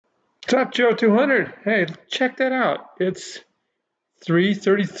Top Joe 200. Hey, check that out. It's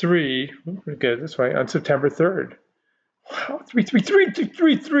 3:33. We're good this way on September 3rd. Wow,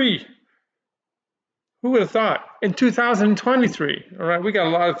 333. Who would have thought? In 2023. All right, we got a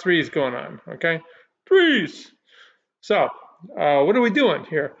lot of threes going on. Okay, threes. So, what are we doing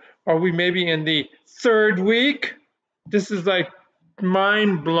here? Are we maybe in the third week? This is like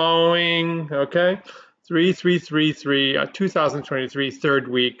mind blowing. Okay, 3333, 2023 third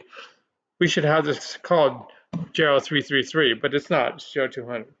week. We should have this called GERO 333, but it's not. It's GERO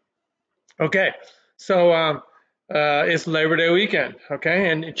 200. Okay, so it's Labor Day weekend. Okay,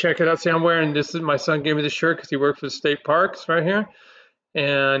 and check it out. See, I'm wearing this. Is my son gave me this shirt because he works for the state parks right here,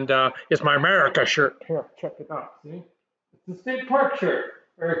 and it's my America shirt. Here, check it out. See, it's the state park shirt.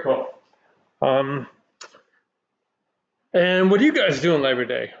 Very cool. Um, and what are you guys doing Labor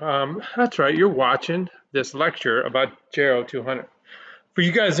Day? That's right, you're watching this lecture about GERO 200. For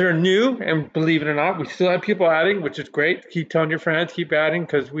you guys that are new, and believe it or not, we still have people adding, which is great. Keep telling your friends, keep adding,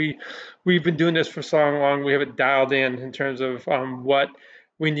 because we've been doing this for so long. We have it dialed in terms of what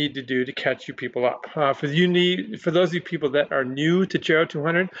we need to do to catch you people up. For those of you people that are new to GERO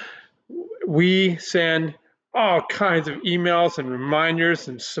 200, we send all kinds of emails and reminders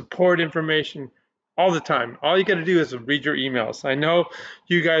and support information all the time. All you got to do is read your emails. I know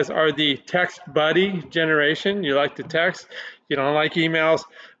you guys are the text buddy generation. You like to text, you don't like emails,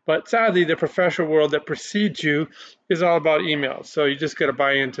 but sadly, the professional world that precedes you is all about emails. So you just got to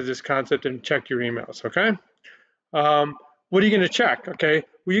buy into this concept and check your emails, okay? What are you going to check? Okay,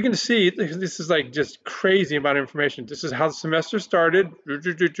 well, you're going to see this is like just crazy amount of information. This is how the semester started,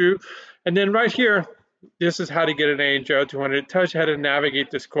 and then right here, this is how to get an A in GERO 200. It tells you how to navigate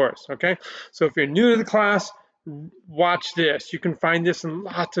this course. Okay, so if you're new to the class, watch this. You can find this in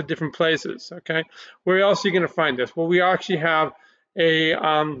lots of different places. Okay, where else are you going to find this? Well, we actually have a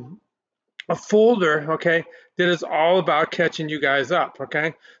folder, okay, that is all about catching you guys up,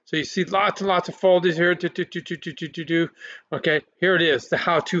 okay? So you see lots and lots of folders here, okay? Here it is, the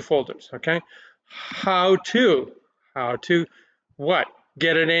how-to folders, okay? How-to what?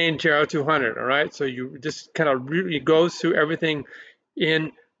 Get an A in GERO 200, all right? So you just kind of really goes through everything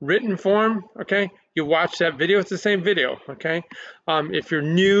in written form, okay? You watch that video, it's the same video, okay? If you're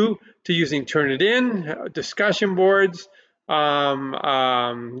new to using Turnitin, discussion boards, if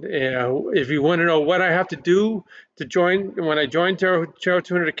you want to know what I have to do to join, when I join GERO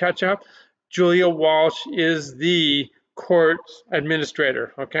 200 to catch up, Julia Walsh is the course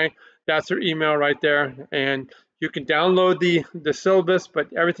administrator, okay? That's her email right there, and you can download the syllabus,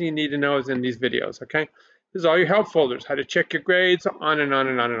 but everything you need to know is in these videos, okay? This is all your help folders, how to check your grades, on and on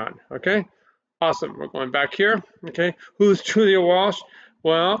and on and on, okay? Awesome, we're going back here, okay? Who's Julia Walsh?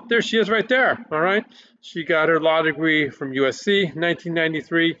 Well, there she is right there, all right? She got her law degree from USC,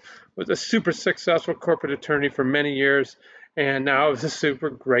 1993, was a super successful corporate attorney for many years, and now is a super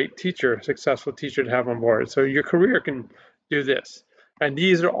great teacher, successful teacher to have on board. So your career can do this. And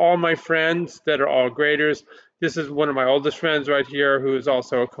these are all my friends that are all graders. This is one of my oldest friends right here, who is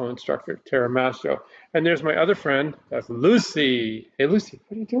also a co-instructor, Tara Mastro. And there's my other friend, that's Lucy. Hey, Lucy,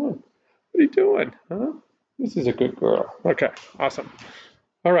 what are you doing? What are you doing? Huh? This is a good girl. Okay, awesome.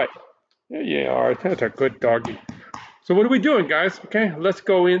 All right. There you are. That's a good doggy. So what are we doing, guys? Okay, let's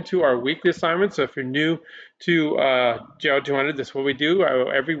go into our weekly assignments. So if you're new to GERO 200, this is what we do.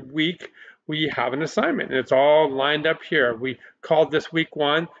 Every week we have an assignment, and it's all lined up here. We called this week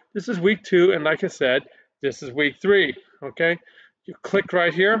 1. This is week 2, and like I said, this is week 3. Okay, you click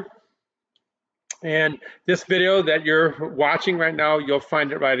right here, and this video that you're watching right now, you'll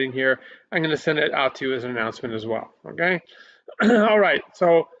find it right in here. I'm going to send it out to you as an announcement as well. Okay. All right.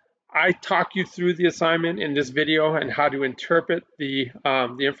 So I talk you through the assignment in this video and how to interpret the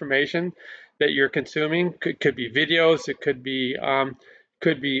information that you're consuming. Could be videos. It could be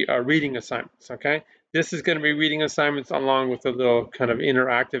reading assignments. Okay. This is going to be reading assignments along with the little kind of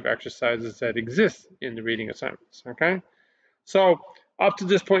interactive exercises that exist in the reading assignments. Okay. So up to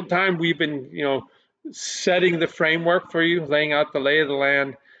this point in time, we've been, setting the framework for you, laying out the lay of the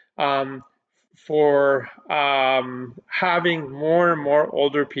land for having more and more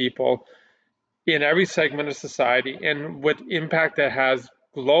older people in every segment of society, and what impact that has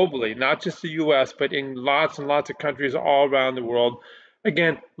globally, not just the US, but in lots and lots of countries all around the world.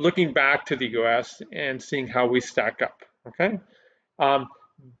 Again, looking back to the US and seeing how we stack up, okay?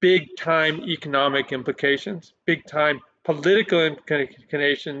 Big time economic implications, big time political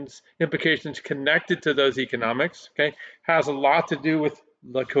implications connected to those economics, okay? Has a lot to do with,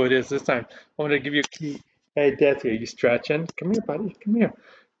 look who it is this time. I want to give you a key. Hey, Desi, are you stretching? Come here, buddy, come here.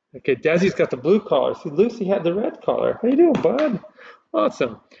 Okay, Desi's got the blue collar. See, Lucy had the red collar. How you doing, bud?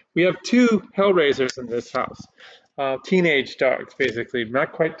 Awesome. We have two Hellraisers in this house. Teenage dogs, basically,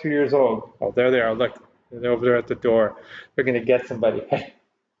 not quite 2 years old. Oh, there they are. Look, they're over there at the door. They're going to get somebody. Hey,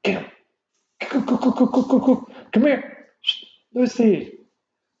 get them. Come here. Shh, Lucy.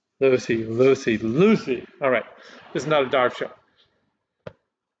 Lucy, Lucy, Lucy. All right. This is not a dog show.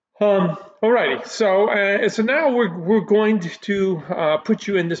 Alrighty. So now we're going to put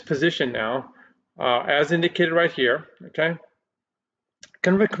you in this position now, as indicated right here. Okay.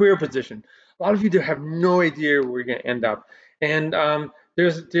 Kind of a career position. A lot of you have no idea where you're going to end up, and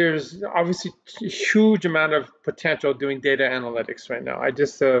there's obviously a huge amount of potential doing data analytics right now. I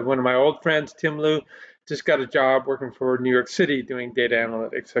just one of my old friends, Tim Liu, just got a job working for New York City doing data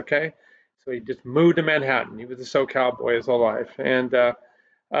analytics. Okay, so he just moved to Manhattan. He was a SoCal boy his whole life,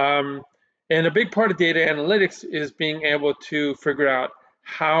 um, and a big part of data analytics is being able to figure out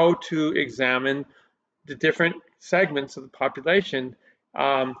how to examine the different segments of the population,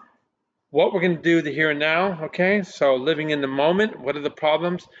 um, what we're going to do the here and now. Okay, so living in the moment, what are the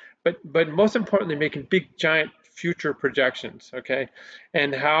problems, but most importantly, making big giant future projections. Okay,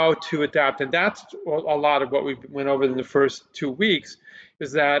 and how to adapt. And that's a lot of what we went over in the first 2 weeks,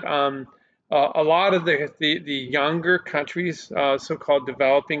 is that a lot of the younger countries, so-called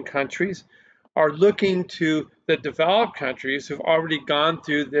developing countries, are looking to the developed countries who've already gone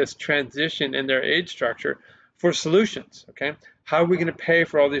through this transition in their age structure for solutions. Okay, how are we going to pay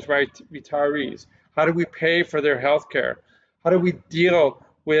for all these retirees? How do we pay for their health care? How do we deal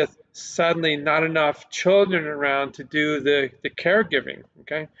with suddenly not enough children around to do the caregiving?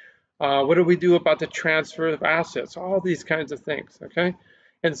 Okay, what do we do about the transfer of assets? All these kinds of things. Okay,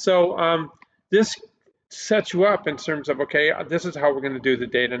 and so this sets you up in terms of, okay, this is how we're going to do the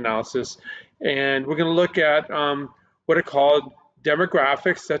data analysis, and we're going to look at what are called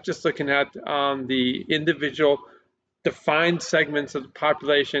demographics. That's just looking at the individual defined segments of the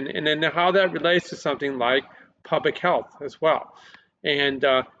population, and then how that relates to something like public health as well, and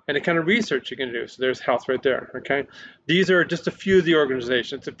the kind of research you can do. So there's health right there. Okay, these are just a few of the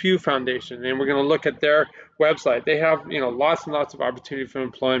organizations, a Pew Foundation, and we're going to look at their website. They have lots and lots of opportunity for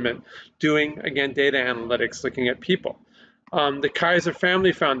employment, doing again data analytics, looking at people. The Kaiser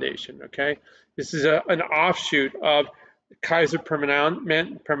Family Foundation. Okay, this is an offshoot of Kaiser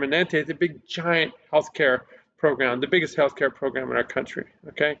Permanente, the big giant healthcare program, the biggest healthcare program in our country.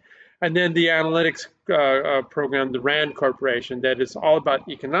 Okay, and then the analytics program, the RAND Corporation, that is all about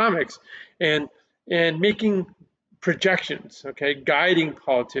economics and making projections. Okay, guiding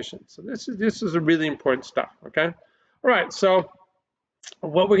politicians. So this is a really important stuff. Okay, all right. So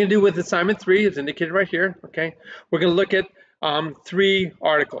what we're going to do with assignment 3 is indicated right here. Okay, we're going to look at 3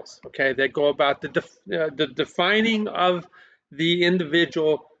 articles. Okay, that go about the defining of the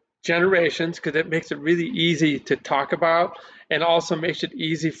individual generations, because it makes it really easy to talk about, and also makes it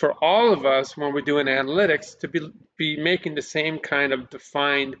easy for all of us when we're doing analytics to be making the same kind of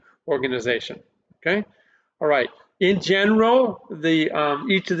defined organization. Okay, all right. In general,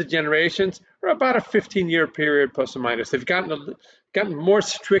 each of the generations are about a 15-year period plus or minus. They've gotten more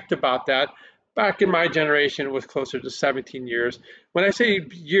strict about that. Back in my generation, it was closer to 17 years. When I say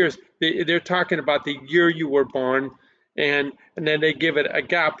years, they're talking about the year you were born, and then they give it a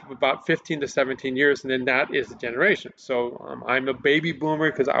gap of about 15 to 17 years, and then that is the generation. So I'm a baby boomer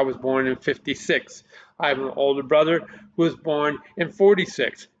because I was born in 56. I have an older brother who was born in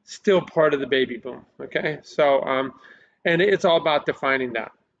 46, still part of the baby boom. Okay, so and it's all about defining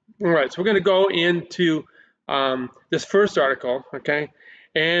that. All right, so we're going to go into this first article. Okay,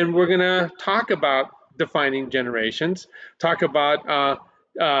 and we're going to talk about defining generations, talk about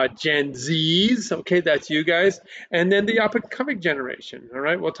Gen Zs, okay, that's you guys, and then the up-and-coming generation. All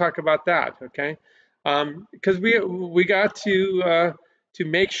right, we'll talk about that, okay, because we got to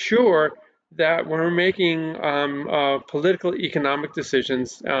make sure that when we're making political economic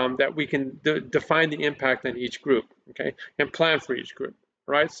decisions, that we can define the impact on each group, okay, and plan for each group.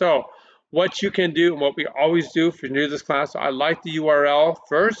 Right, so what you can do and what we always do if you're new to this class, I like the URL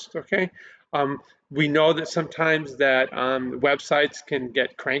first, okay. We know that sometimes that websites can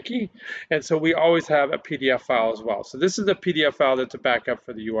get cranky, and so we always have a PDF file as well. So this is a PDF file that's a backup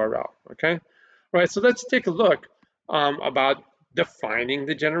for the URL, okay? All right, so let's take a look about defining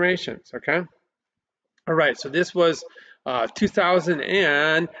the generations, okay? All right, so this was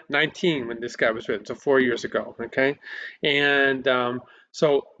 2019 when this guy was written, so 4 years ago, okay? And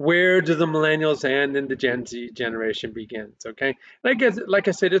so where do the millennials end and the Gen Z generation begins? Okay, and I guess, like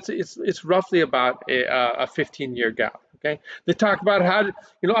I said, it's roughly about a 15-year gap. Okay, they talk about how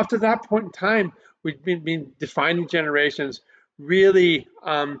up to that point in time we've been defining generations really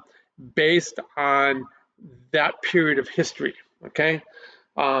based on that period of history. okay?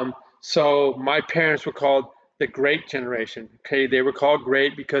 So my parents were called the Great Generation, okay? They were called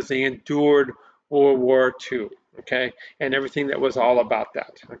great because they endured World War II, okay? And everything that was all about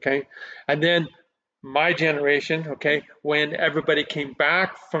that, okay? And then my generation, okay, when everybody came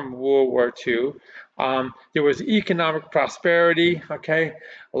back from World War II, there was economic prosperity, okay,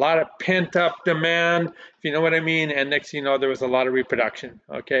 a lot of pent-up demand, if you know what I mean, and next thing you know, there was a lot of reproduction,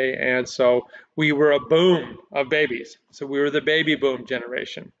 okay, and so we were a boom of babies, so we were the baby boom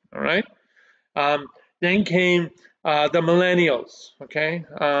generation, all right? Um, then came the millennials, okay,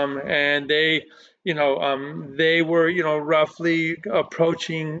 and they were, roughly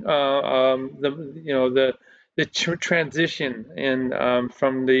approaching the transition in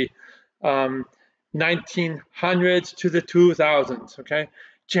from the um, 1900s to the 2000s, okay,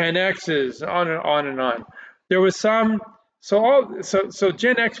 Gen X's, on and on and on. There was some. So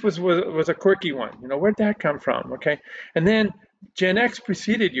Gen X was a quirky one. Where'd that come from? Okay, and then Gen X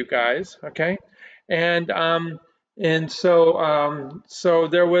preceded you guys, okay, and so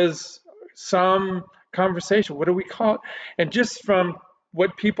there was some conversation. What do we call it? And just from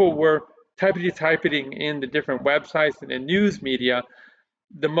what people were typing in the different websites and the news media,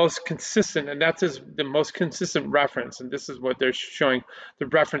 the most consistent, and that's the most consistent reference, and this is what they're showing the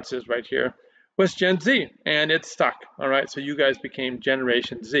references right here, was Gen Z, and it stuck. All right, so you guys became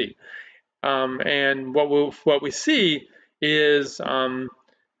Generation Z. And what we see is when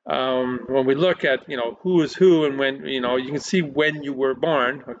we look at who is who and when you can see when you were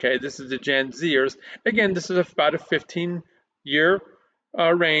born. Okay, this is the Gen Zers. Again, this is about a 15-year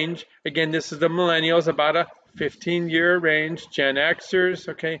range. Again, this is the millennials, about a 15-year range. Gen Xers,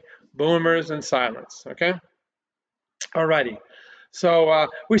 okay, boomers and silents. Okay, alrighty. So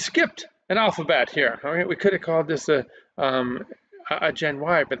we skipped an alphabet here. All right, we could have called this a Gen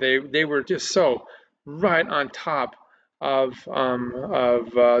Y, but they were just so right on top of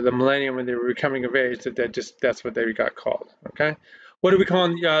the millennium when they were coming of age that's what they got called. Okay, what do we call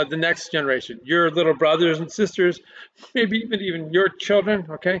the next generation? Your little brothers and sisters, maybe even your children.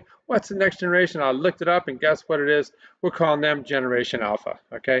 Okay, what's the next generation? I looked it up, and guess what it is? We're calling them Generation Alpha.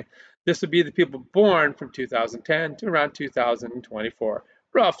 Okay, this would be the people born from 2010 to around 2024,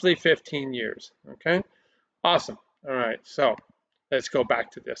 roughly 15 years. Okay, awesome. All right, so let's go back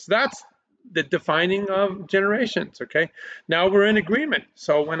to this. That's the defining of generations, okay? Now we're in agreement.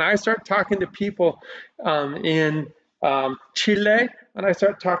 So when I start talking to people in Chile, when I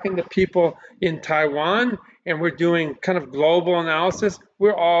start talking to people in Taiwan, and we're doing kind of global analysis,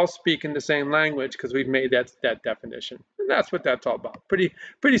 we're all speaking the same language because we've made that definition. And that's what that's all about. Pretty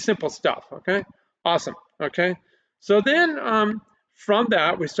simple stuff, okay? Awesome, okay? So then from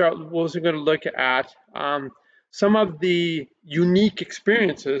that, we're also going to look at some of the unique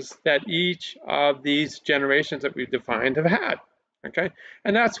experiences that each of these generations that we've defined have had, okay?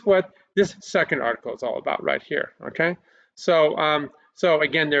 And that's what this second article is all about right here, okay? So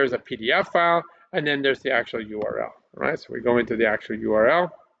again, there's a PDF file, and then there's the actual URL, all right? So we go into the actual URL,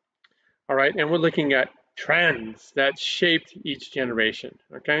 all right? And we're looking at trends that shaped each generation,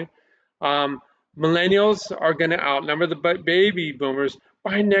 okay? Millennials are gonna outnumber the baby boomers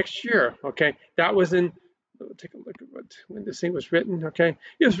by next year, okay? That was in, take a look at when this thing was written, okay?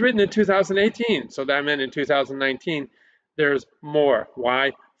 It was written in 2018, so that meant in 2019, there's more.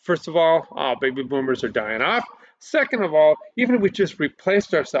 Why? First of all, baby boomers are dying off. Second of all, even if we just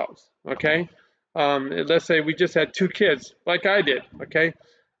replaced ourselves, okay? Let's say we just had 2 kids, like I did, okay?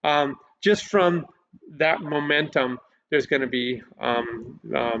 Just from that momentum, there's going to be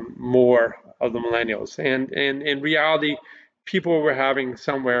more of the millennials. And in reality, people were having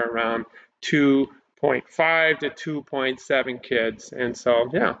somewhere around 2.5 to 2.7 kids. And so,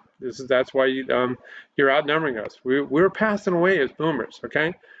 yeah, that's why you're outnumbering us. We're passing away as boomers,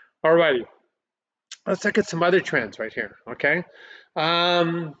 okay? All righty. Let's look at some other trends right here, okay?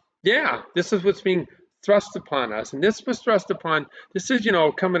 Yeah, this is what's being thrust upon us. And this was thrust upon, this is,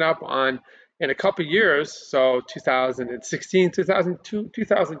 coming up on in a couple years, so 2016,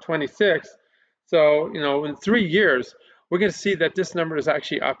 2026. So, in 3 years, we're going to see that this number is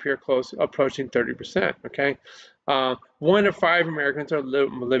actually up here close, approaching 30%, okay? 1 in 5 Americans are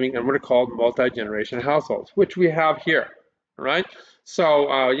living in what are called multi-generation households, which we have here, all right? So,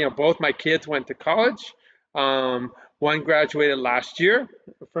 both my kids went to college. One graduated last year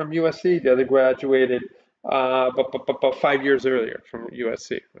from USC, the other graduated about 5 years earlier from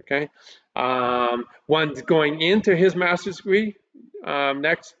USC, okay? One's going into his master's degree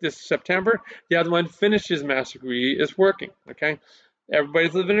this September. The other one finished his master's degree, is working, okay?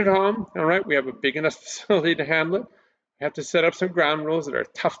 Everybody's living at home, all right? We have a big enough facility to handle it. We have to set up some ground rules that are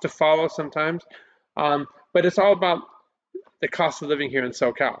tough to follow sometimes. But it's all about the cost of living here in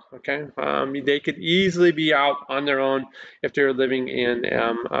SoCal. Okay, they could easily be out on their own if they're living in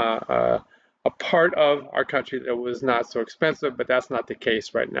a part of our country that was not so expensive, but that's not the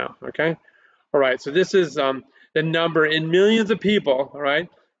case right now. Okay, all right. So this is the number in millions of people. All right.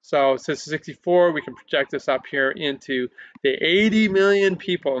 So since 64, we can project this up here into the 80 million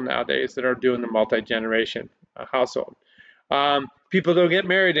people nowadays that are doing the multi-generation household. People don't get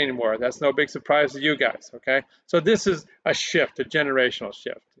married anymore. That's no big surprise to you guys, okay? So this is a shift, a generational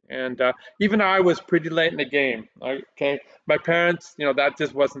shift. And even I was pretty late in the game, okay? My parents, you know,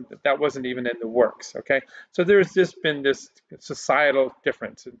 that wasn't even in the works, okay? So there's just been this societal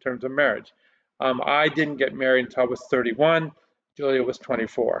difference in terms of marriage. I didn't get married until I was 31. Julia was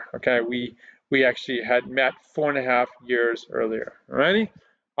 24, okay? We actually had met 4.5 years earlier, all righty?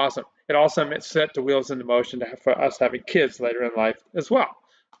 Awesome. It also set the wheels into motion for us having kids later in life as well.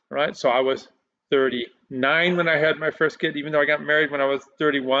 All right. So I was 39 when I had my first kid, even though I got married when I was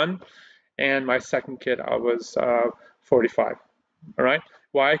 31. And my second kid, I was 45. All right.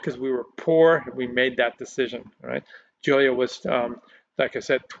 Why? Because we were poor. We made that decision. All right. Julia was, like I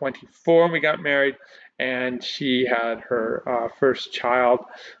said, 24 when we got married, and she had her first child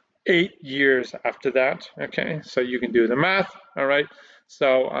 8 years after that. Okay. So you can do the math. All right.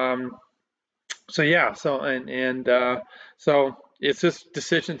 So, so yeah, so it's just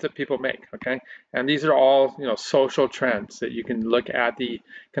decisions that people make, okay? And these are all, you know, social trends that you can look at the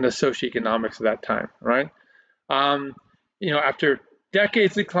kind of socioeconomics of that time, right? You know, after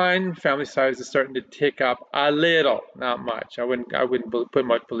decades decline, family size is starting to tick up a little, not much. I wouldn't put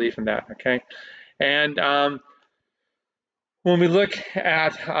much belief in that, okay? And when we look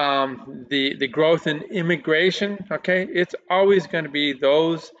at the growth in immigration, okay, it's always going to be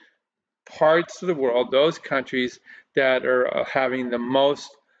those parts of the world, those countries that are having the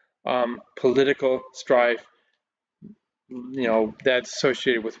most political strife, you know, that's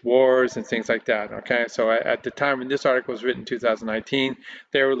associated with wars and things like that. Okay, so at the time when this article was written, 2019,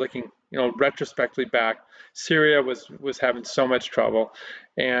 they were looking, you know, retrospectively back. Syria was having so much trouble,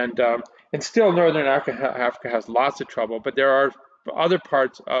 and still Northern Africa has lots of trouble, but there are other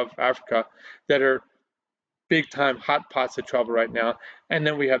parts of Africa that are big time hot pots of trouble right now. And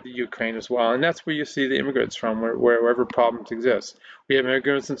then we have the Ukraine as well. And that's where you see the immigrants from, wherever problems exist. We have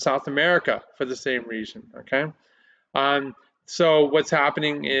immigrants in South America for the same reason, okay? So what's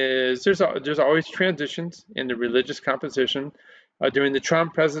happening is there's always transitions in the religious composition. During the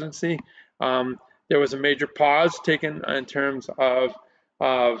Trump presidency, there was a major pause taken in terms of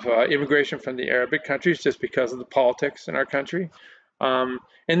immigration from the Arabic countries just because of the politics in our country.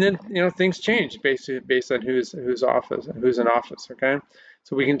 And then, you know, things change based on who's in office. Okay,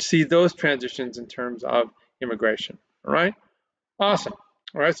 so we can see those transitions in terms of immigration. All right, awesome.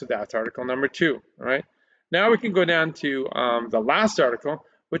 All right, so that's article number 2. All right, now we can go down to the last article,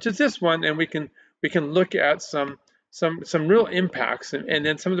 which is this one, and we can look at some real impacts and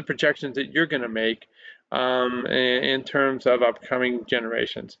then some of the projections that you're going to make in terms of upcoming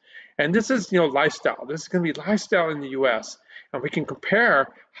generations. And this is, you know, lifestyle. This is going to be lifestyle in the U.S. And we can compare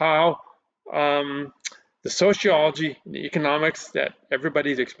how the sociology, the economics that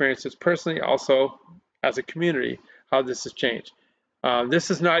everybody's experiences personally, also as a community, how this has changed. This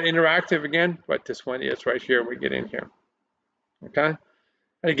is not interactive again, but this one is right here when we get in here. Okay.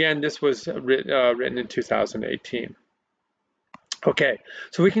 Again, this was written in 2018. Okay,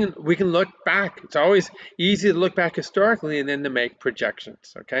 so we can look back. It's always easy to look back historically and then to make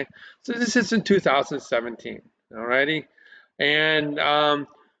projections. Okay, so this is in 2017. Alrighty, and what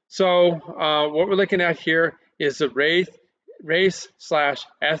we're looking at here is the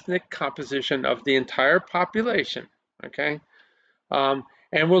race/ethnic composition of the entire population. Okay, and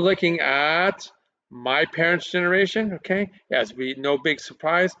we're looking at my parents' generation. Okay, as we no big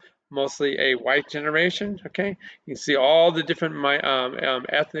surprise, mostly a white generation. Okay, you can see all the different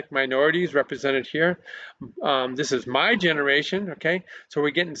ethnic minorities represented here. This is my generation. Okay, so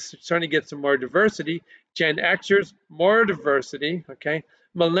we're starting to get some more diversity. Gen Xers, more diversity. Okay,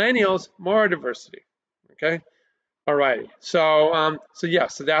 millennials, more diversity. Okay, all right. So so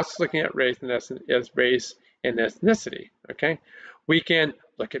that's looking at race and ethnicity. Okay, we can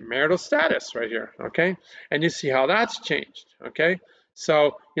look at marital status right here. Okay, and you see how that's changed. Okay.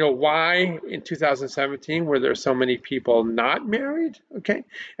 So, you know, why in 2017 were there so many people not married? Okay,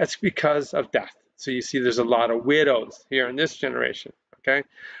 that's because of death. So you see there's a lot of widows here in this generation, okay?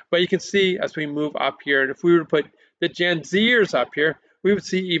 But you can see as we move up here, and if we were to put the Gen Zers up here, we would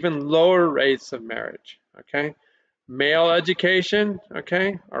see even lower rates of marriage, okay? Male education,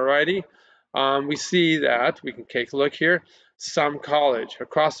 okay, alrighty. We see that, we can take a look here, some college.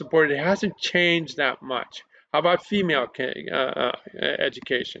 Across the board, it hasn't changed that much. How about female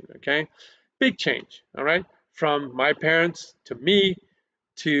education? Okay, big change. All right, from my parents to me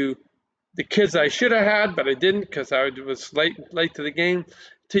to the kids I should have had, but I didn't because I was late to the game,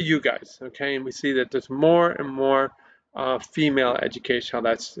 to you guys. Okay, and we see that there's more and more female education, how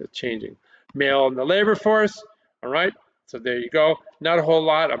that's changing. Male in the labor force. All right, so there you go. Not a whole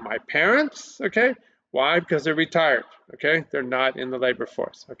lot of my parents. Okay, why? Because they're retired. Okay, they're not in the labor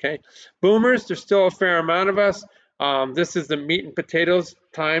force. Okay, boomers. There's still a fair amount of us. This is the meat and potatoes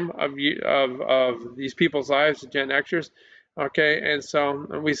time of these people's lives, the Gen Xers. Okay, and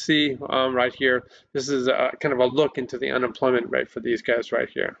so we see right here, this is kind of a look into the unemployment rate for these guys right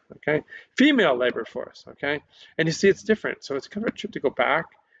here. Okay, female labor force. Okay, and you see it's different. So it's kind of a trip to go back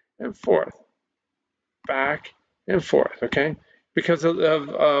and forth, back and forth. Okay, because of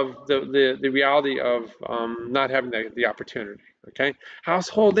the reality of not having the opportunity. Okay,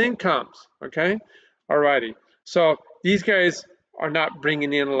 household incomes. Okay, alrighty. So these guys are not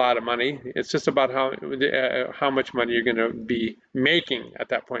bringing in a lot of money. It's just about how much money you're going to be making at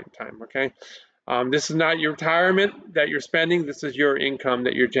that point in time. Okay, this is not your retirement that you're spending. This is your income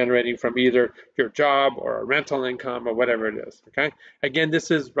that you're generating from either your job or a rental income or whatever it is. Okay, again, this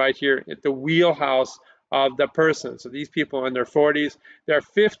is right here at the wheelhouse of the person. So these people in their 40s, their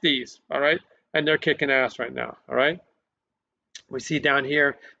 50s, all right, and they're kicking ass right now. All right, we see down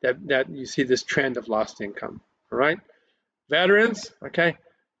here that you see this trend of lost income. All right. Veterans, okay, it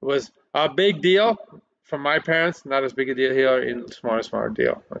was a big deal from my parents, not as big a deal here, in smaller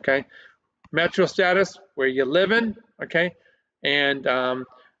deal, okay. Metro status, where you living, okay, and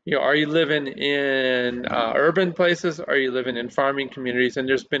you know, are you living in urban places, or are you living in farming communities? And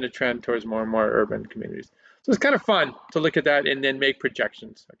there's been a trend towards more and more urban communities. So it's kind of fun to look at that and then make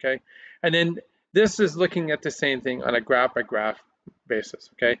projections, okay. And then this is looking at the same thing on a graph by graph basis,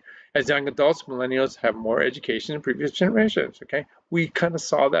 okay. As young adults, millennials have more education than previous generations, okay. We kind of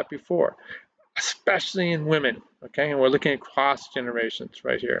saw that before, especially in women, okay. And we're looking across generations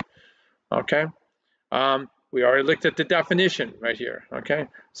right here, okay. We already looked at the definition right here, okay.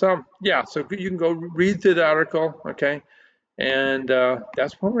 So yeah, so you can go read through the article, okay, and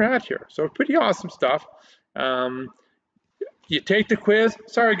that's where we're at here. So pretty awesome stuff. You take the quiz.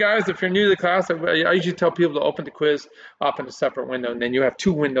 Sorry guys, if you're new to the class, I usually tell people to open the quiz up in a separate window, and then you have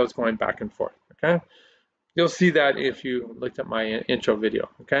two windows going back and forth, okay? You'll see that if you looked at my intro video,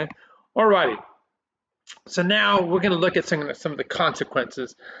 okay? Alrighty, so now we're gonna look at some of the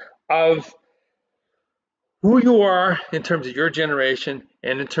consequences of who you are in terms of your generation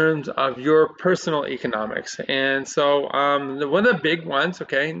and in terms of your personal economics. And so one of the big ones,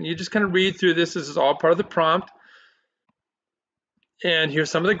 okay, you just kind of read through this. This is all part of the prompt. And here's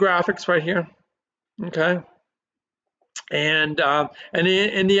some of the graphics right here, okay? And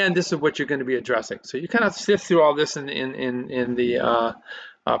in the end, this is what you're going to be addressing. So you kind of sift through all this in the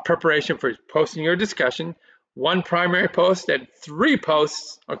preparation for posting your discussion. One primary post and 3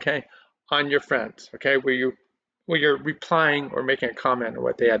 posts, okay, on your friends, okay, where you're replying or making a comment on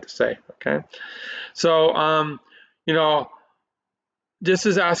what they had to say, okay. So you know, this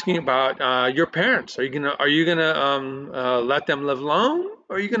is asking about your parents. Are you gonna let them live alone,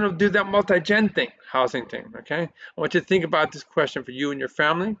 or are you gonna do that multi-gen thing, housing thing? Okay, I want you to think about this question for you and your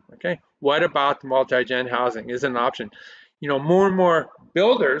family. Okay, what about the multi-gen housing? Is it an option? You know, more and more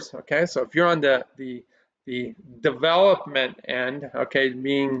builders. Okay, so if you're on the development end, okay,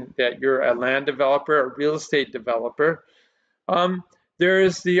 meaning that you're a land developer, a real estate developer, there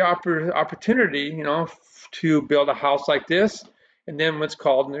is the opportunity, you know, to build a house like this. And then what's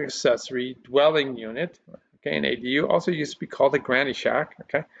called an accessory dwelling unit, okay, an ADU, also used to be called a granny shack,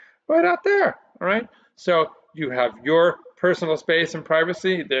 okay, right out there, all right? So you have your personal space and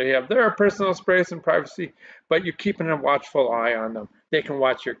privacy, they have their personal space and privacy, but you're keeping a watchful eye on them. They can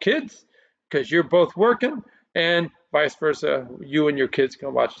watch your kids because you're both working, and vice versa, you and your kids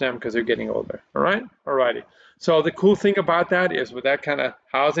can watch them because they're getting older, all right? All righty. So the cool thing about that is with that kind of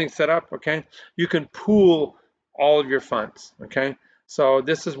housing setup, okay, you can pool all of your funds, okay? So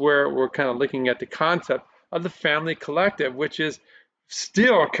this is where we're kind of looking at the concept of the family collective, which is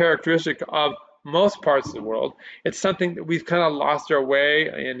still a characteristic of most parts of the world. It's something that we've kind of lost our way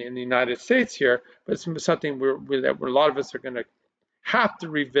in the United States here, but it's something that a lot of us are going to have to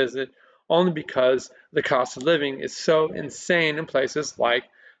revisit, only because the cost of living is so insane in places like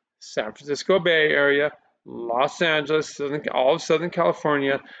San Francisco Bay Area, Los Angeles, all of Southern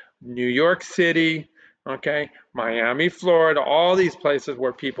California, New York City, okay, Miami, Florida, all these places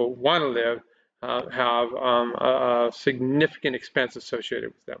where people want to live have a significant expense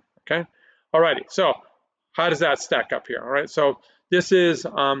associated with them, okay? Alrighty, so how does that stack up here? All right, so this is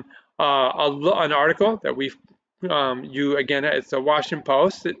an article that we've again, it's a Washington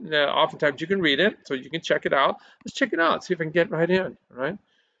Post. Oftentimes you can read it, so you can check it out. Let's check it out, see if I can get right in, all right?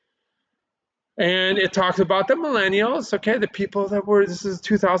 And it talks about the millennials, okay, the people that were, this is a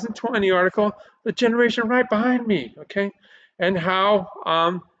 2020 article, the generation right behind me, okay, and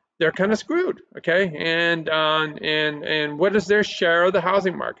how they're kind of screwed, okay, and what is their share of the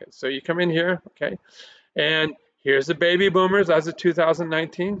housing market? So you come in here, okay, and here's the baby boomers as of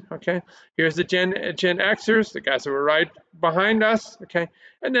 2019, okay, here's the Gen Xers, the guys that were right behind us, okay,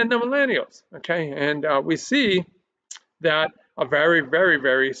 and then the millennials, okay, and we see that a very, very,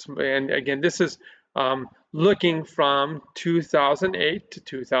 very, and again, this is looking from 2008 to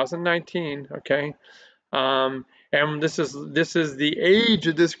 2019, okay? And this is the age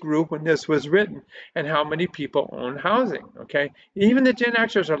of this group when this was written and how many people own housing, okay? Even the Gen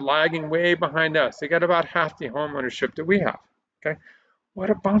Xers are lagging way behind us. They got about half the home ownership that we have, okay? What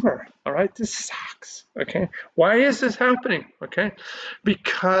a bummer, all right? This sucks, okay? Why is this happening, okay?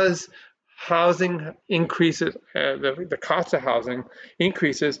 Because housing increases, the cost of housing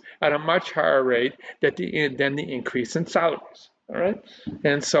increases at a much higher rate than the increase in salaries, all right?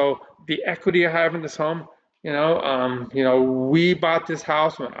 And so the equity I have in this home, we bought this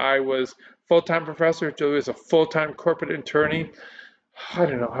house when I was full-time professor. Julie was a full-time corporate attorney. I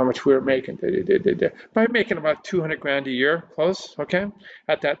don't know how much we were making. Probably making about 200 grand a year, close, okay?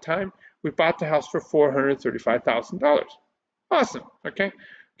 At that time, we bought the house for $435,000. Awesome, okay?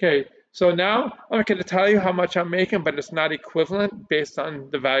 Okay, so now I'm not going to tell you how much I'm making, but it's not equivalent based on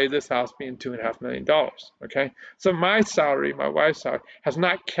the value of this house being $2.5 million, okay? So my salary, my wife's salary, has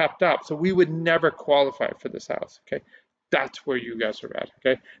not kept up, so we would never qualify for this house, okay? That's where you guys are at,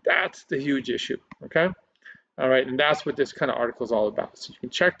 okay? That's the huge issue, okay? All right, and that's what this kind of article is all about. So you can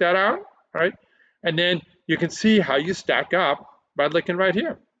check that out, all right? And then you can see how you stack up by looking right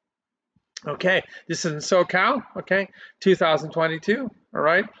here. Okay, this is in SoCal, okay, 2022, all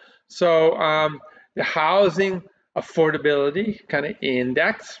right? So the housing affordability kind of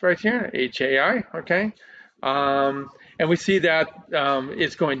index right here, HAI, okay? And we see that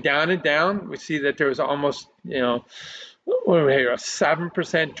it's going down and down. We see that there was almost, a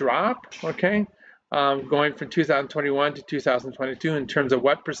 7% drop, okay? Going from 2021 to 2022 in terms of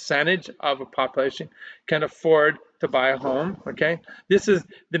what percentage of a population can afford to buy a home, okay? This is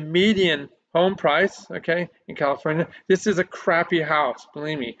the median home price, okay, in California. This is a crappy house,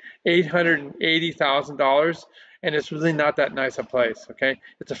 believe me, $880,000, and it's really not that nice a place, okay?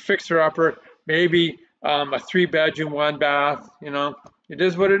 It's a fixer-upper, maybe a 3-bedroom, 1 bath, it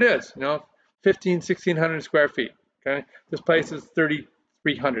is what it is, 1,600 square feet, okay? This place is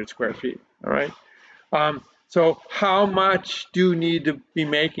 3,300 square feet, all right? So how much do you need to be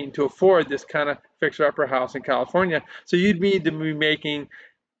making to afford this kind of fixer-upper house in California? So you'd need to be making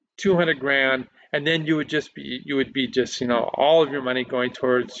 200 grand, and then you would be just all of your money going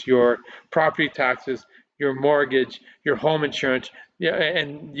towards your property taxes, your mortgage, your home insurance, yeah,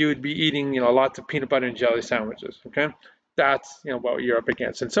 and you would be eating lots of peanut butter and jelly sandwiches. Okay, that's what you're up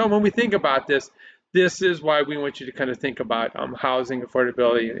against. And so when we think about this is why we want you to kind of think about housing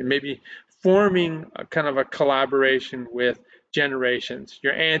affordability and maybe forming a kind of a collaboration with generations,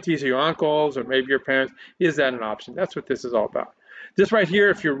 your aunties or your uncles or maybe your parents. Is that an option? That's what this is all about. This right here,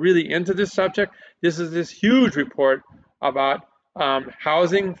 if you're really into this subject, this is this huge report about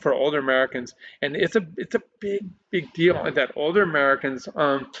housing for older Americans, and it's a big deal that older Americans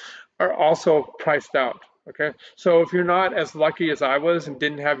are also priced out. Okay, so if you're not as lucky as I was and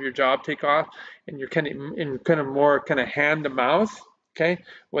didn't have your job take off, and you're kind of more hand to mouth, okay,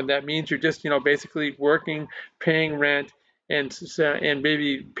 what that means you're just basically working, paying rent, and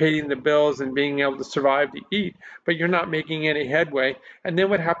maybe paying the bills and being able to survive to eat, but you're not making any headway. And then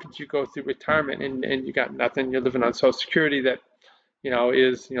what happens? You go through retirement and you got nothing. You're living on Social Security that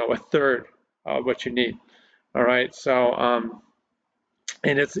is a third of what you need. All right, so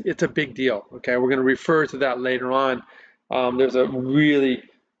and it's a big deal. Okay, we're going to refer to that later on. There's a really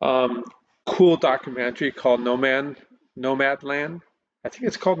cool documentary called Nomadland. I think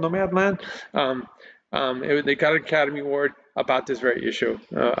it's called Nomadland. They got an Academy Award about this very issue,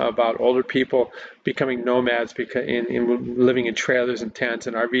 about older people becoming nomads because in living in trailers and tents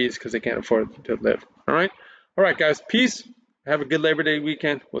and RVs because they can't afford to live. All right, guys. Peace. Have a good Labor Day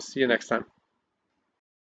weekend. We'll see you next time.